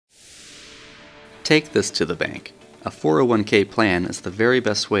Take this to the bank. A 401k plan is the very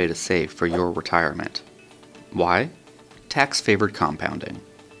best way to save for your retirement. Why? Tax-favored compounding.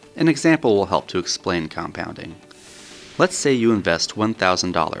 An example will help to explain compounding. Let's say you invest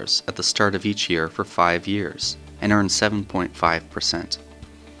 $1,000 at the start of each year for 5 years and earn 7.5%.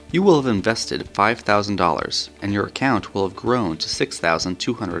 You will have invested $5,000 and your account will have grown to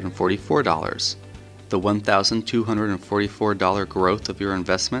 $6,244. The $1,244 growth of your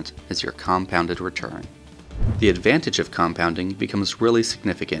investment is your compounded return. The advantage of compounding becomes really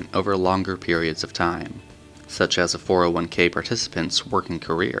significant over longer periods of time, such as a 401k participant's working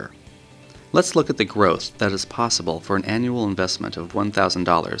career. Let's look at the growth that is possible for an annual investment of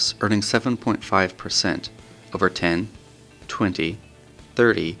 $1,000 earning 7.5% over 10, 20,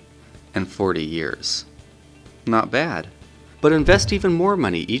 30, and 40 years. Not bad. But invest even more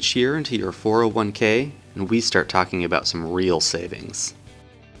money each year into your 401k, and we start talking about some real savings.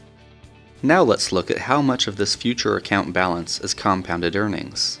 Now let's look at how much of this future account balance is compounded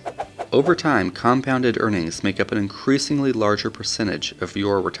earnings. Over time, compounded earnings make up an increasingly larger percentage of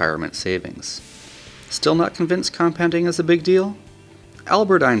your retirement savings. Still not convinced compounding is a big deal?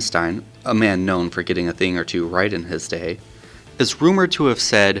 Albert Einstein, a man known for getting a thing or two right in his day, is rumored to have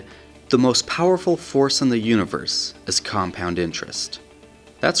said, "The most powerful force in the universe is compound interest."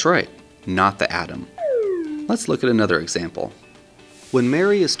 That's right, not the atom. Let's look at another example. When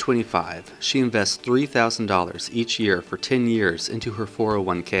Mary is 25, she invests $3,000 each year for 10 years into her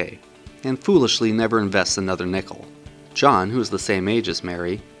 401k, and foolishly never invests another nickel. John, who is the same age as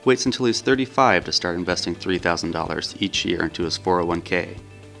Mary, waits until he's 35 to start investing $3,000 each year into his 401k,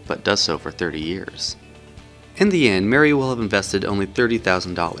 but does so for 30 years. In the end, Mary will have invested only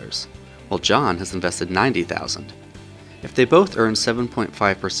 $30,000, while John has invested $90,000. If they both earn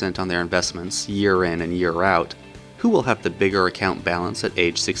 7.5% on their investments year in and year out, who will have the bigger account balance at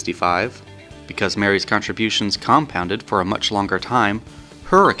age 65? Because Mary's contributions compounded for a much longer time,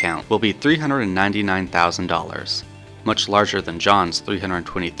 her account will be $399,000, much larger than John's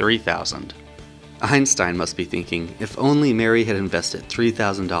 $323,000. Einstein must be thinking, if only Mary had invested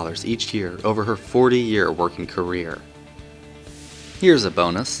 $3,000 each year over her 40-year working career. Here's a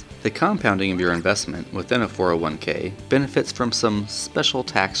bonus. The compounding of your investment within a 401k benefits from some special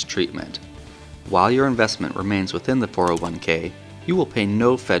tax treatment. While your investment remains within the 401k, you will pay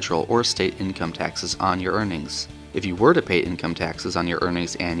no federal or state income taxes on your earnings. If you were to pay income taxes on your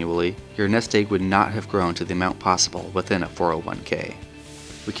earnings annually, your nest egg would not have grown to the amount possible within a 401k.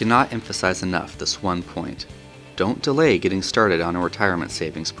 We cannot emphasize enough this one point. Don't delay getting started on a retirement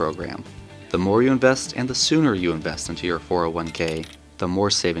savings program. The more you invest and the sooner you invest into your 401k, the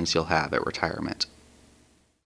more savings you'll have at retirement.